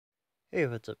Hey,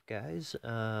 what's up, guys?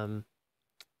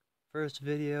 First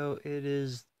video, it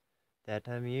is that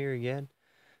time of year again.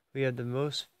 We have the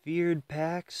most feared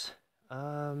packs.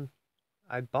 Um,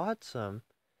 I bought some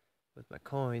with my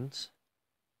coins,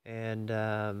 and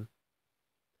now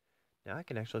I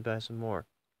can actually buy some more.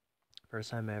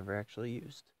 First time I ever actually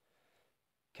used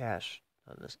cash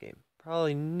on this game.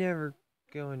 Probably never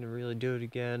going to really do it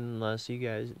again unless you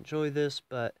guys enjoy this,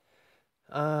 but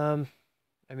um,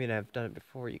 I mean, I've done it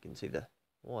before. You can see the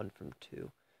 1 from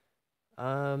 2.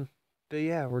 Um, but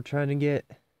yeah, we're trying to get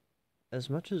as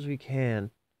much as we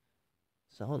can.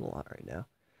 Selling a lot right now.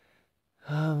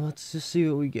 Let's just see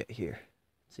what we get here.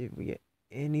 See if we get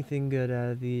anything good out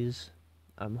of these.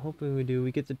 I'm hoping we do.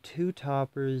 We get the 2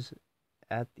 toppers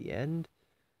at the end.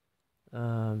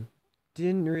 Um,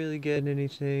 didn't really get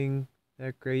anything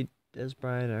that great as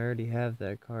Brian. I already have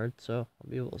that card, so I'll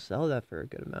be able to sell that for a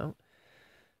good amount.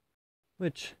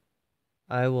 Which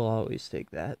I will always take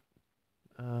that.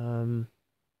 Let's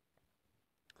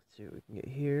see what we can get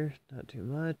here. Not too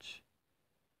much.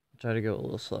 I'll try to go a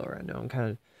little slower. I know I'm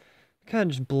kind of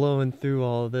just blowing through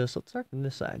all of this. Let's start from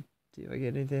this side. See if I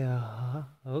get anything.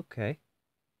 Okay.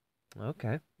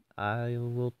 Okay. I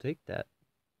will take that.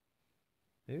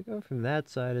 Maybe go from that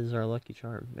side as our lucky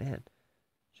charm. Man,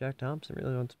 Jack Thompson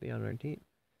really wants to be on our team.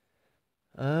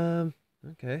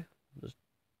 Okay. Just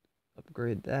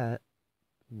upgrade that.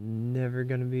 Never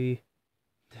gonna be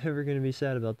never gonna be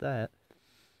sad about that.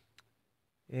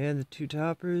 And the 2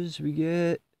 toppers we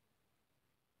get.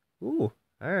 Ooh,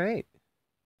 alright.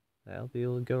 I'll be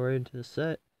able to go right into the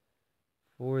set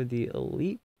for the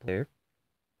elite player.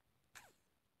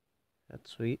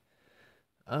 That's sweet.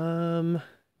 And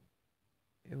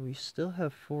we still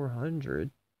have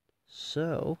 400.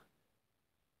 So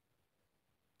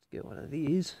let's get one of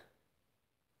these.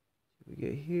 What we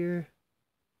get here.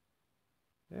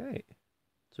 Alright.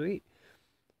 Sweet.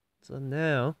 So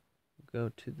now we'll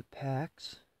go to the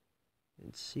packs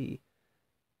and see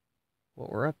what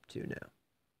we're up to now.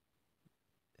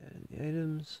 Add in the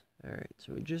items. Alright,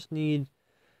 so we just need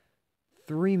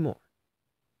 3 more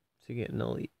to get an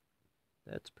elite.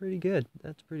 That's pretty good.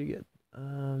 That's pretty good.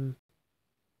 The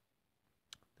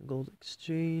gold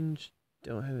exchange.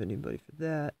 Don't have anybody for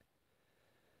that.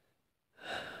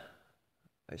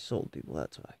 I sold people,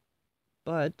 that's why.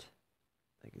 But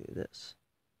I can do this.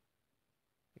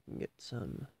 I can get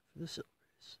some for the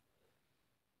silvers.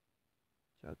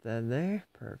 Drop that in there.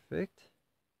 Perfect.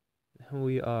 Now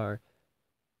we are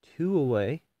 2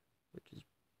 away, which is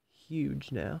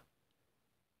huge now.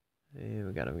 And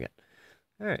we got him again.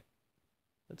 Alright.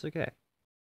 That's okay.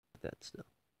 That still.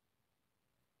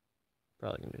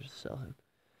 Probably gonna just sell him.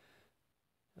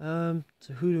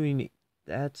 So who do we need?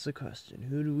 That's the question.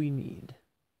 Who do we need?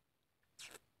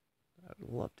 I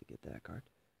would love to get that card.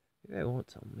 Maybe I won't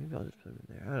sell him. Maybe I'll just put him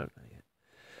in there. I don't know yet.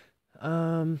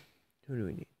 Who do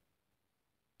we need?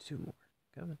 2 more.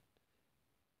 Coming.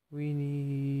 We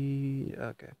need...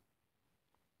 Okay.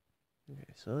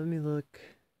 Okay, so let me look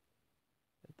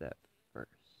at that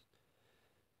first.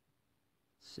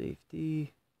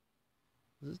 Safety.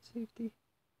 Is it safety?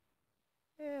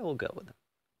 Yeah, we'll go with him.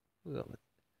 We'll go with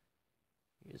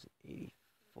it. Here's an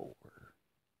 84.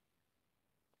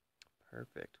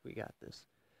 Perfect. We got this.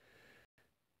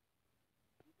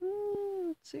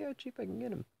 Let's see how cheap I can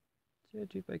get him. See how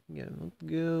cheap I can get him. Let's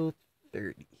go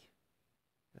 30.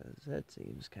 That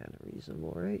seems kind of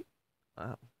reasonable, right?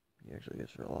 Wow. He actually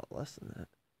gets for a lot less than that.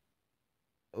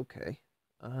 Okay.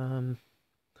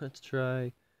 Let's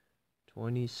try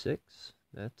 26.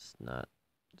 That's not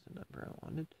the number I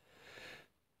wanted.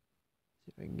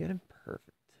 See if I can get him.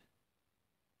 Perfect.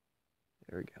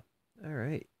 There we go.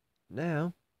 Alright.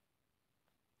 Now,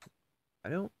 I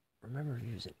don't remember if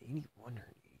he was an 81 or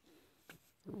an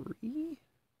 83.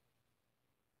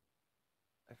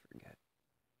 I forget.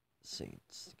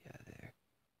 Saints. Yeah, there.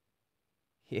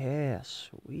 Yeah,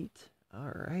 sweet.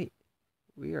 Alright.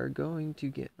 We are going to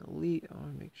get an elite. I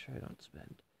want to make sure I don't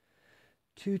spend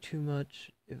too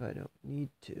much if I don't need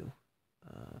to.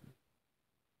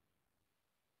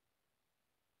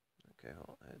 Okay,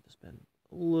 well, I had to spend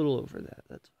a little over that.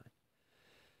 That's fine.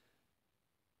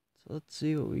 So let's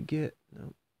see what we get.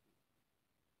 Nope.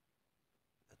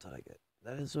 That's what I get.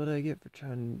 That is what I get for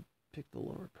trying to pick the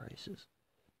lower prices.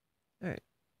 Alright.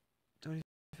 25.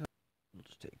 We'll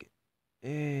just take it.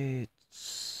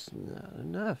 It's not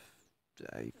enough.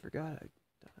 I forgot I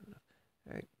don't have enough.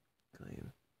 Alright.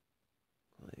 Claim.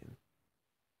 Claim.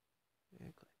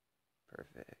 And claim.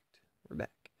 Perfect. We're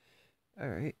back.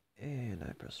 Alright. And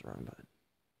I pressed the wrong button.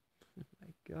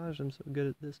 My gosh, I'm so good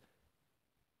at this.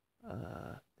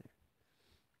 There.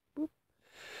 Boop.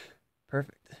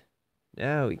 Perfect.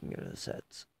 Now we can go to the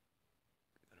sets.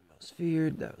 Go to most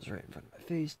feared. That was right in front of my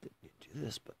face. Didn't need to do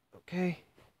this, but okay.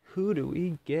 Who do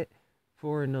we get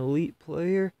for an elite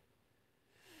player?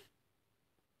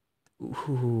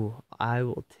 Ooh, I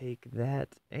will take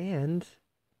that. And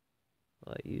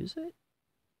will I use it?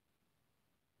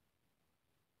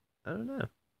 I don't know.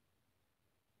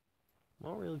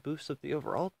 Won't really boost up the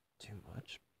overall too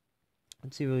much.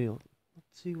 Let's see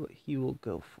what he will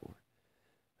go for.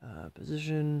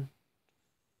 Position.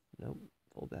 Nope.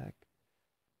 Fullback.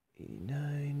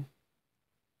 89.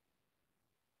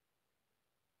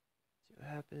 See what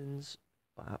happens.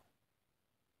 Wow.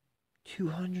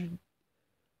 200.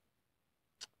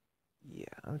 Yeah,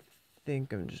 I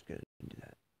think I'm just gonna do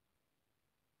that.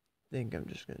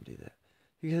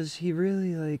 Because he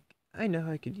really, like, I know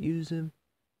I could use him,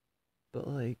 but,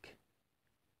 like,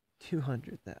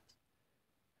 200,000.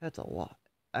 That's a lot.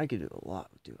 I could do a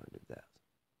lot with 200,000.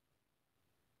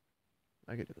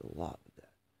 I could do a lot with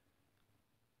that.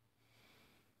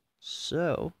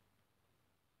 So,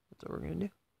 that's what we're gonna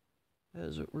do. That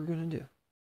is what we're gonna do.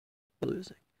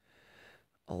 Losing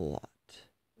a lot.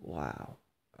 Wow.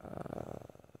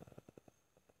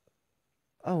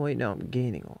 Oh wait, no, I'm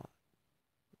gaining a lot.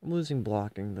 I'm losing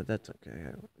blocking, but that's okay. I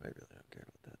really don't care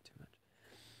about that too much.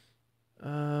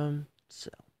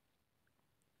 Sell.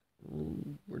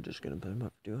 We're just gonna put him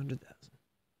up for 200,000.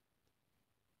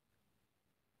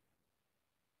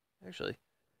 Actually,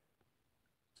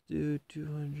 let's do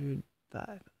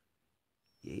 205.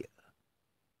 Yeah.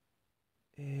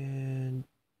 And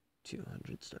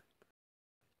 200 start.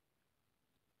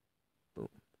 Boom.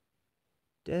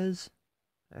 Dez.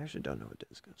 I actually don't know what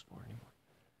Dez goes for anymore.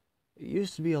 It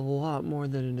used to be a lot more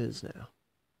than it is now.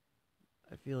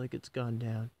 I feel like it's gone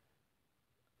down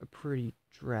a pretty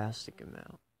drastic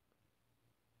amount.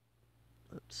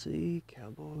 Let's see.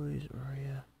 Cowboys, where are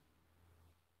ya?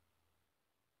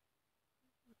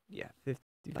 Yeah,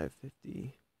 55,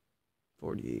 50,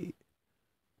 48.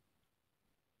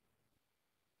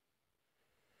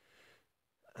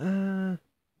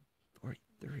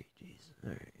 43, jeez.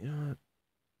 Alright, you know what?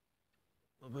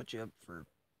 I'll put you up for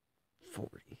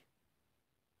 40. See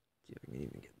if I can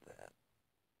even get that.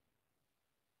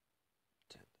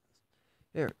 10,000.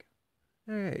 There we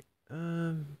go. Alright,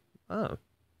 oh.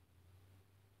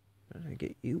 How did I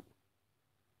get you?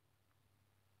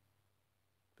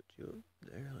 Put you up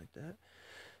there like that.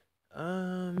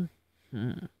 I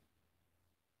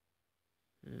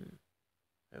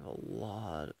have a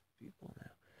lot of people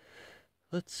now.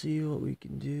 Let's see what we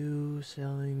can do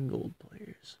selling gold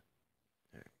players.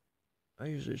 Alright. I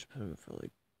usually just put them for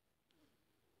like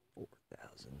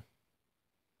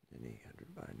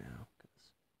 4,800 by now,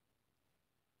 because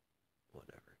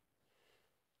whatever.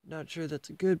 Not sure that's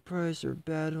a good price or a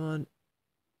bad one.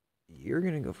 You're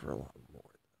gonna go for a lot more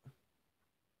though.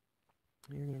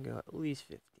 You're gonna go at least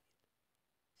 50.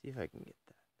 See if I can get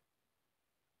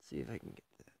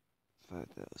that.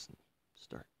 5,000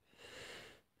 start.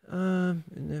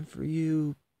 And then for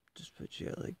you, just put you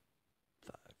at like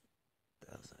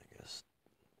 5,000, I guess.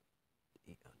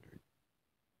 800.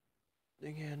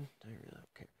 Again, I really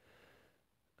don't care.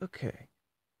 Okay.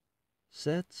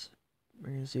 Sets.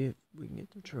 We're gonna see if we can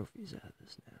get some trophies out of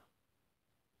this now.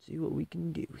 See what we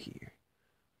can do here.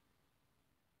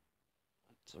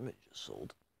 Somebody just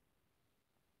sold,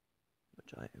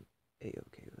 which I am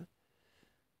a-okay with.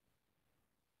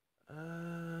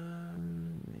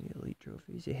 Many elite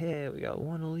trophies. Yeah, we got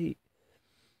one elite.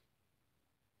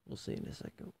 We'll see in a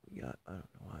second what we got. I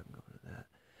don't know why I'm going to that.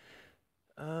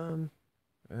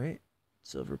 Alright.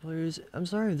 Silver players. I'm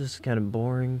sorry if this is kind of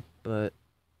boring, but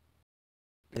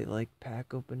they like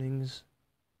pack openings,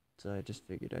 so I just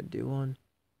figured I'd do one.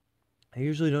 I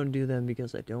usually don't do them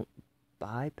because I don't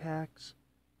buy packs,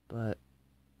 but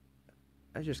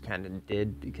I just kind of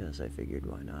did because I figured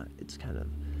why not.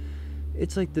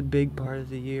 It's like the big part of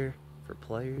the year for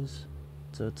players,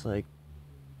 so it's like,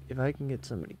 if I can get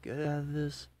somebody good out of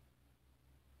this,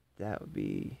 that would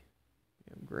be,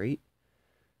 great.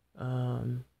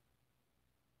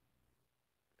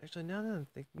 Actually, now that I'm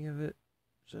thinking of it,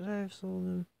 should I have sold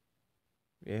him?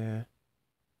 Yeah.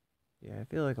 Yeah, I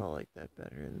feel like I'll like that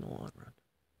better in the long run.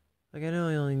 Like, I know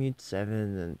I only need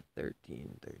 7 and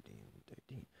 13.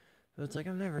 So it's like,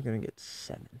 I'm never gonna get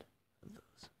 7 of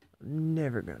those. I'm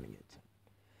never gonna get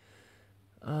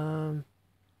 7.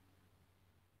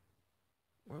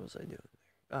 What was I doing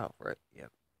there? Oh, right,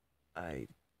 yep. I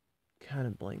kind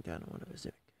of blanked out on what I was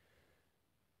doing.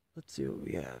 Let's see what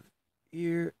we have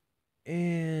here.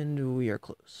 And we are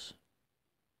close.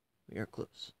 We are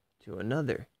close to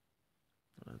another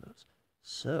one of those.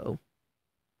 So,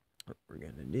 what we're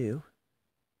going to do,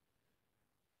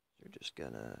 They're just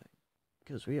gonna,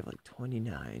 because we have like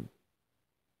 29.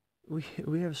 We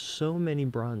have so many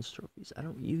bronze trophies. I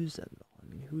don't use them though. I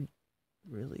mean, who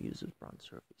really uses bronze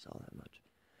trophies all that much?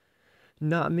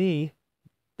 Not me.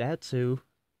 That's who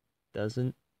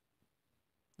doesn't,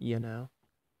 you know.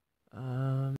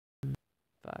 Um,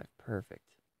 5,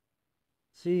 perfect.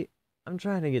 See, I'm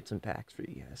trying to get some packs for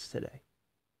you guys today.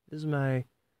 This is my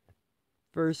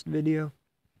first video.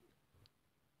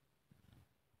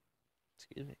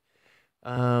 Excuse me.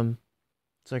 So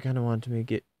I kind of wanted to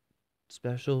make it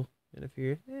special, and if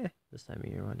you're, this time of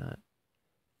year, why not?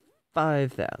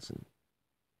 5,000.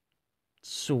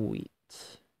 Sweet.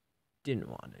 Didn't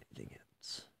want anything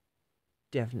else.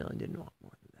 Definitely didn't want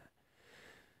more than that.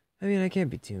 I mean, I can't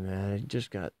be too mad. I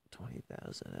just got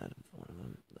 20,000 out of one of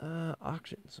them.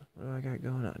 Auctions. What do I got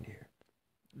going on here?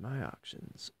 My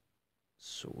auctions.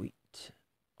 Sweet.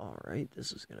 Alright,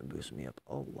 this is going to boost me up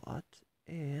a lot.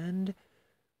 And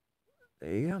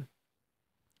there you go.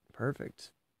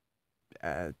 Perfect.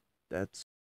 That's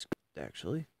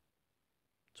actually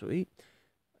sweet.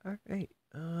 Alright.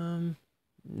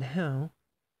 Now,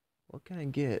 what can I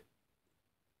get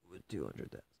with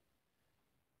 200,000?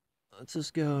 Let's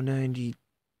just go 92.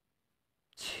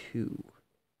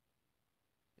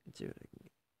 Let's see what I can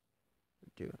get for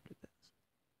 200,000.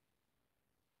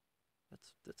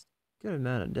 That's a good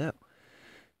amount of dough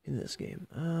in this game.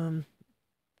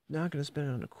 Not gonna spend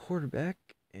it on a quarterback,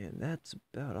 and that's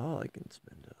about all I can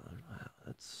spend it on. Wow,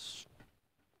 that's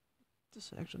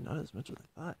just actually not as much as I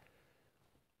thought.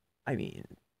 I mean,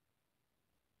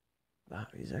 wow,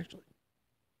 he's actually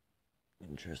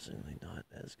interestingly not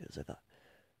as good as I thought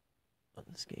on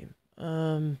this game.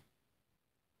 Warren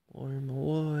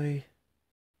Malloy,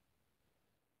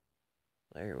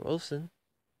 Larry Wilson,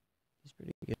 he's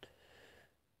pretty good.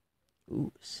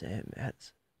 Ooh, Sam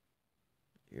Madison,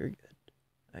 you're good.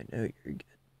 I know you're good.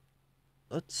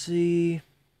 Let's see.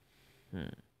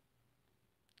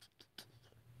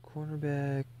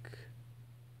 Cornerback,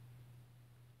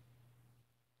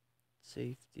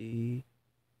 safety,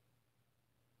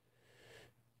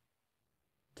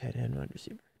 tight end, wide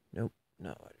receiver. Nope,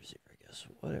 not wide receiver, I guess.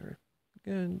 Whatever.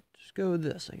 Gonna just go with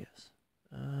this, I guess.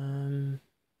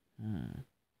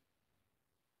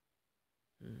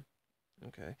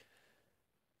 Okay.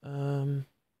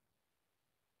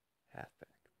 Halfback.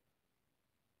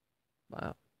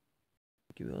 Wow.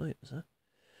 Ricky Williams, huh?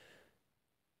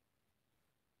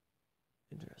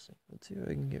 Interesting. Let's see if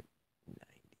I can get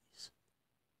 90s.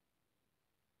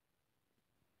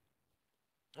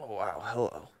 Oh, wow.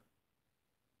 Hello.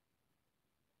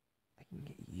 I can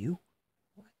get you?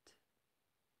 What?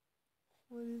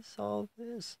 What is all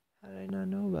this? How did I not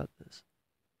know about this?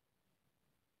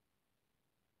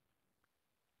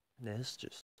 This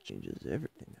just changes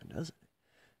everything, now, doesn't it?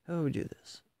 How do we do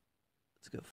this? Let's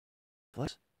go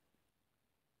flex.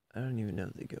 I don't even know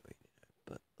if they go 89,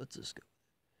 but let's just go.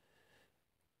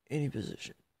 Any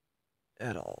position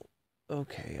at all.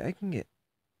 Okay, I can get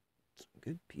some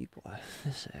good people out of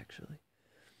this, actually.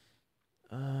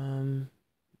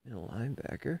 Middle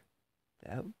linebacker.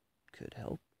 That could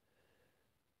help.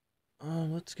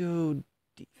 Let's go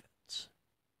defense.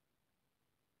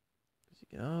 Because you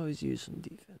can always use some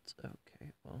defense.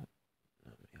 Okay, well,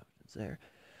 not many options there.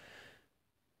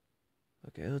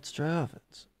 Okay, let's try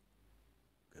offense.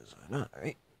 Because why not,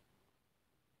 right?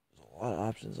 There's a lot of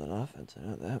options on offense, I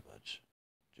know that much.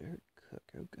 Jared Cook,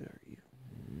 how good are you?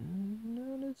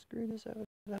 Not as great as I would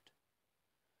have thought.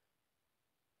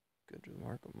 Good with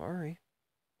Marco Murray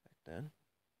back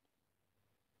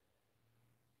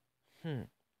then.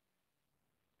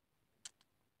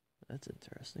 That's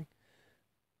interesting.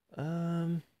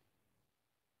 Let's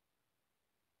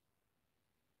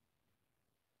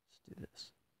do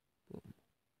this. Boom.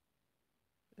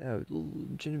 I would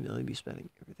legitimately be spending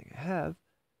everything I have,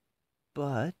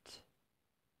 but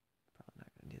probably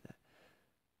not gonna do that.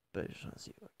 But I just want to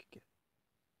see what I could get.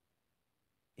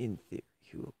 In theory,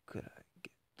 who could I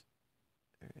get?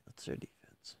 Alright, let's try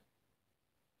defense.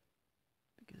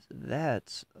 Because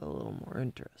that's a little more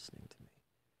interesting to me.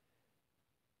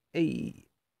 Hey,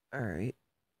 alright.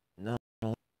 Not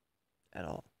at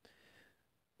all.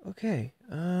 Okay,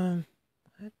 what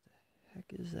the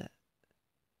heck is that?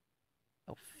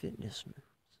 Oh, fitness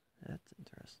moves. That's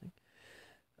interesting.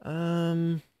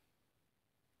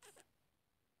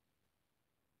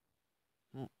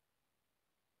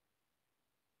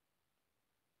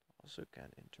 Also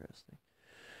kind of interesting.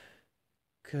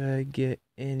 Could I get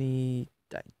any?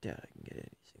 I doubt I can get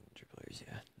any signature players.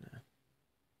 Yeah, no.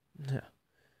 No.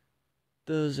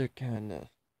 Those are kind of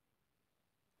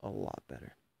a lot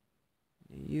better.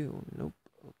 You, nope.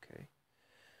 Okay.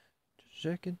 Just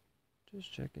checking.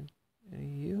 Just checking. Any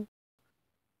of you?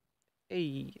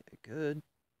 Hey, I could.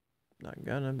 Not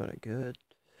gonna, but I could.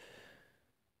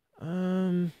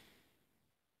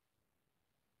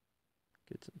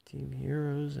 Get some team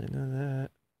heroes. I know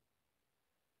that.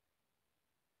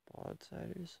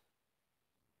 Broadsiders.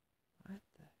 What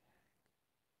the?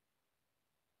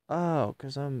 Oh,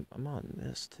 cause I'm on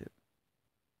this too.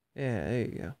 Yeah, there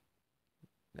you go.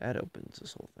 That opens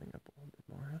this whole thing up a little bit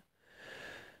more,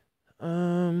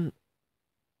 huh?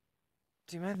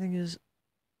 See, my thing is,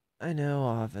 I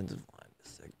know offensive line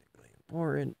is technically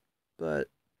important, but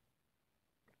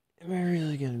am I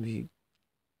really gonna be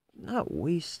not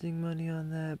wasting money on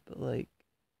that? But like,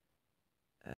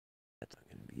 that's not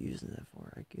gonna be using that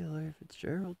for regular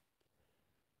Fitzgerald.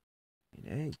 I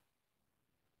mean, hey,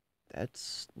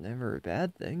 that's never a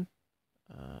bad thing.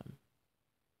 Um,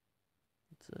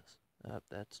 what's this? Oh,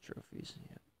 that's trophies.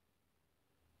 Yeah.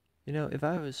 You know, if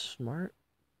I was smart,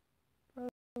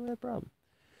 probably wouldn't have a problem.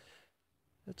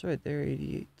 That's right, they're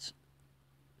 88s.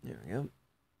 There we go.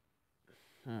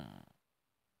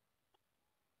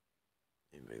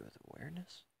 Anybody with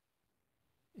awareness?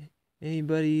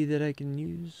 Anybody that I can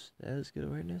use that has good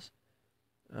awareness?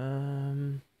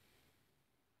 So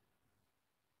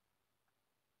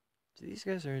these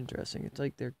guys are interesting. It's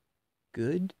like they're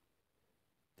good.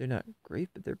 They're not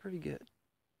great, but they're pretty good.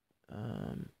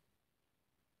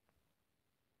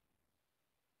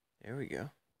 There we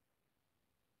go.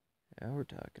 Now we're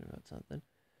talking about something.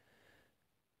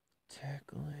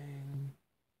 Tackling,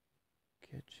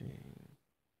 catching.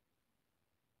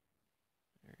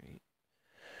 Alright.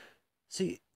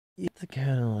 See, you have to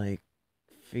kind of like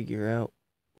figure out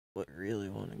what you really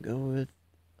want to go with.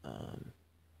 Wow.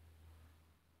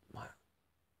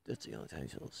 That's the only time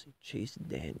you'll see Chase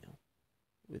Daniel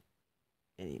with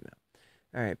any amount.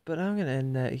 Alright, but I'm going to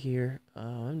end that here.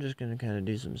 I'm just going to kind of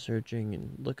do some searching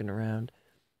and looking around.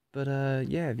 But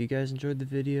yeah, if you guys enjoyed the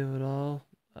video at all,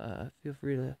 feel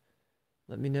free to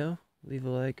let me know. Leave a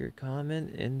like or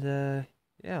comment. And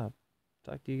yeah,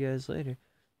 talk to you guys later.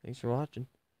 Thanks for watching.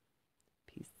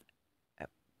 Peace out.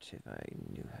 If I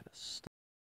knew how to stop.